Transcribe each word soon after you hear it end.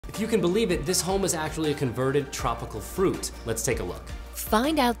you can believe it, this home is actually a converted tropical fruit. Let's take a look.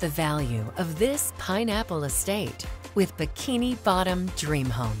 Find out the value of this pineapple estate with Bikini Bottom Dream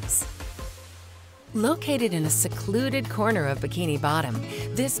Homes. Located in a secluded corner of Bikini Bottom,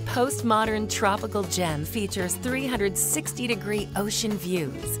 this postmodern tropical gem features 360-degree ocean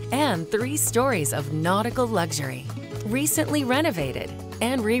views and 3 stories of nautical luxury. Recently renovated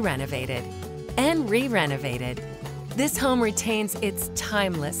and re-renovated and re-renovated, this home retains its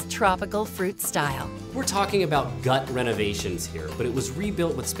timeless tropical fruit style. We're talking about gut renovations here, but it was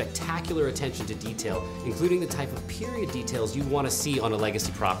rebuilt with spectacular attention to detail, including the type of period details you'd want to see on a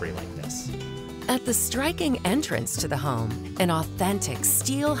legacy property like this. At the striking entrance to the home, an authentic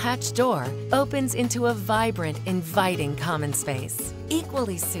steel hatch door opens into a vibrant, inviting common space,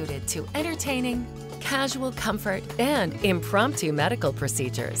 equally suited to entertaining, casual comfort, and impromptu medical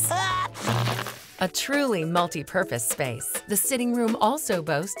procedures. A truly multi-purpose space, the sitting room also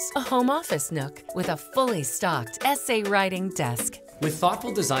boasts a home office nook with a fully stocked essay writing desk. With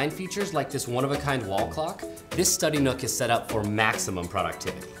thoughtful design features like this one-of-a-kind wall clock, this study nook is set up for maximum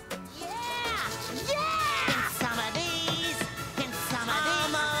productivity.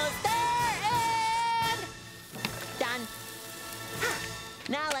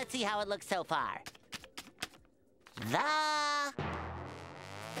 Now let's see how it looks so far.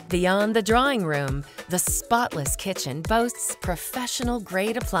 Beyond the drawing room, the spotless kitchen boasts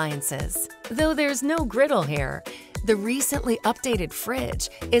professional-grade appliances. Though there's no griddle here, the recently updated fridge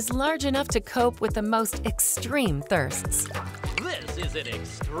is large enough to cope with the most extreme thirsts. This is an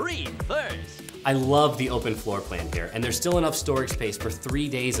extreme thirst. I love the open floor plan here, and there's still enough storage space for 3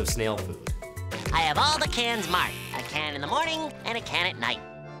 days of snail food. I have all the cans marked. A can in the morning and a can at night.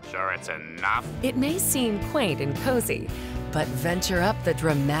 Sure it's enough? It may seem quaint and cozy, but venture up the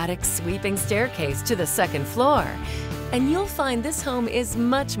dramatic sweeping staircase to the second floor, and you'll find this home is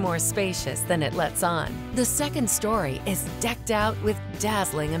much more spacious than it lets on. The second story is decked out with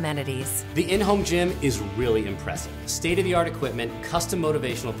dazzling amenities. The in-home gym is really impressive. State-of-the-art equipment, custom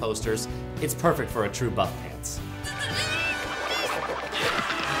motivational posters. It's perfect for a true buff pants.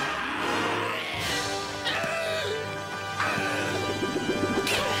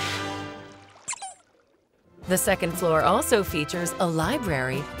 The second floor also features a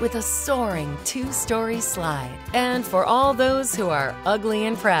library with a soaring 2-story slide. And for all those who are ugly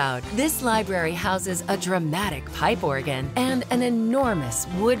and proud, this library houses a dramatic pipe organ and an enormous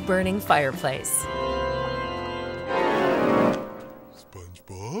wood-burning fireplace.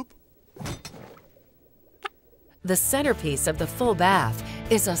 SpongeBob? The centerpiece of the full bath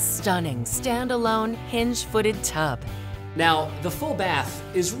is a stunning standalone hinge-footed tub. Now, the full bath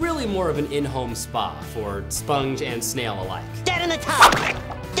is really more of an in-home spa for sponge and snail alike. Get in the tub!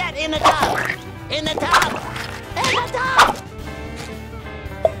 Get in the tub! In the tub! In the tub!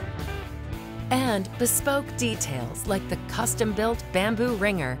 And bespoke details like the custom-built bamboo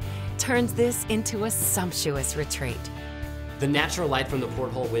ringer turns this into a sumptuous retreat. The natural light from the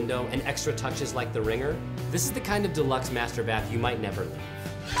porthole window and extra touches like the ringer, this is the kind of deluxe master bath you might never leave.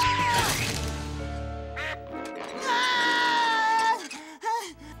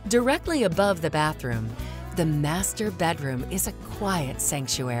 Directly above the bathroom, the master bedroom is a quiet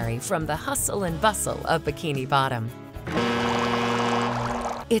sanctuary from the hustle and bustle of Bikini Bottom.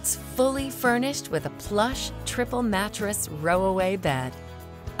 It's fully furnished with a plush, triple mattress row-away bed.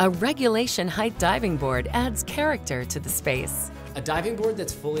 A regulation height diving board adds character to the space. A diving board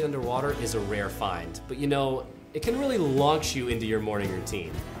that's fully underwater is a rare find, but you know, it can really launch you into your morning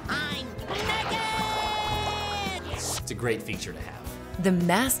routine. I'm naked! It's a great feature to have. The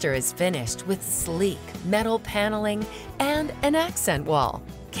master is finished with sleek metal paneling and an accent wall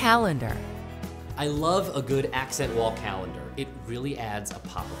calendar. I love a good accent wall calendar. It really adds a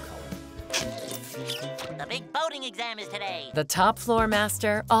pop of color. The big boating exam is today. The top floor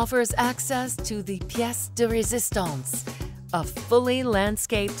master offers access to the pièce de résistance, a fully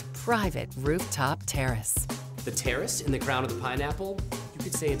landscaped private rooftop terrace. The terrace in the crown of the pineapple, you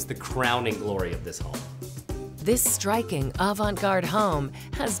could say it's the crowning glory of this home. This striking avant-garde home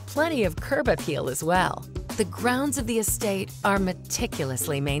has plenty of curb appeal as well. The grounds of the estate are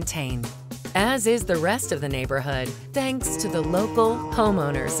meticulously maintained, as is the rest of the neighborhood, thanks to the local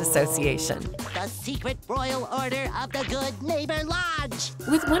Homeowners Association. The secret royal order of the Good Neighbor Lodge.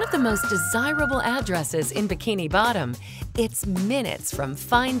 With one of the most desirable addresses in Bikini Bottom, it's minutes from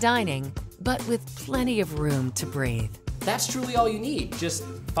fine dining, but with plenty of room to breathe. That's truly all you need, just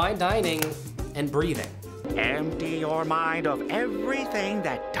fine dining and breathing. Empty your mind of everything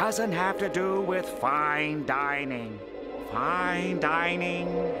that doesn't have to do with fine dining. Fine dining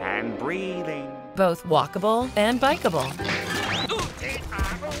and breathing. Both walkable and bikeable.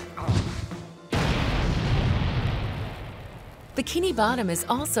 Bikini Bottom is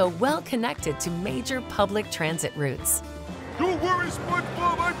also well connected to major public transit routes. Don't worry,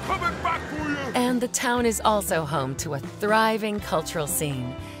 SpongeBob, I'm coming back for you! And the town is also home to a thriving cultural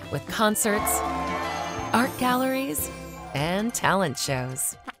scene with concerts, art galleries, and talent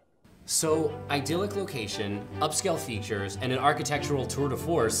shows. So, idyllic location, upscale features, and an architectural tour de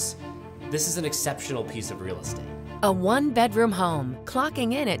force, this is an exceptional piece of real estate. A one-bedroom home,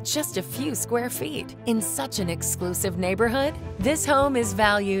 clocking in at just a few square feet. In such an exclusive neighborhood, this home is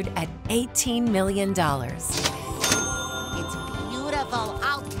valued at $18 million. It's beautiful.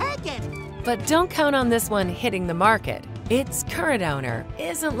 I'll take it. But don't count on this one hitting the market. Its current owner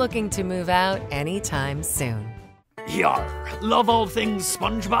isn't looking to move out anytime soon. Yar, love all things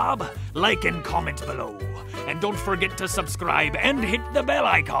SpongeBob? Like and comment below. And don't forget to subscribe and hit the bell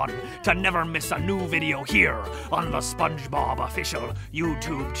icon to never miss a new video here on the SpongeBob Official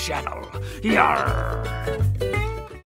YouTube Channel. Yar!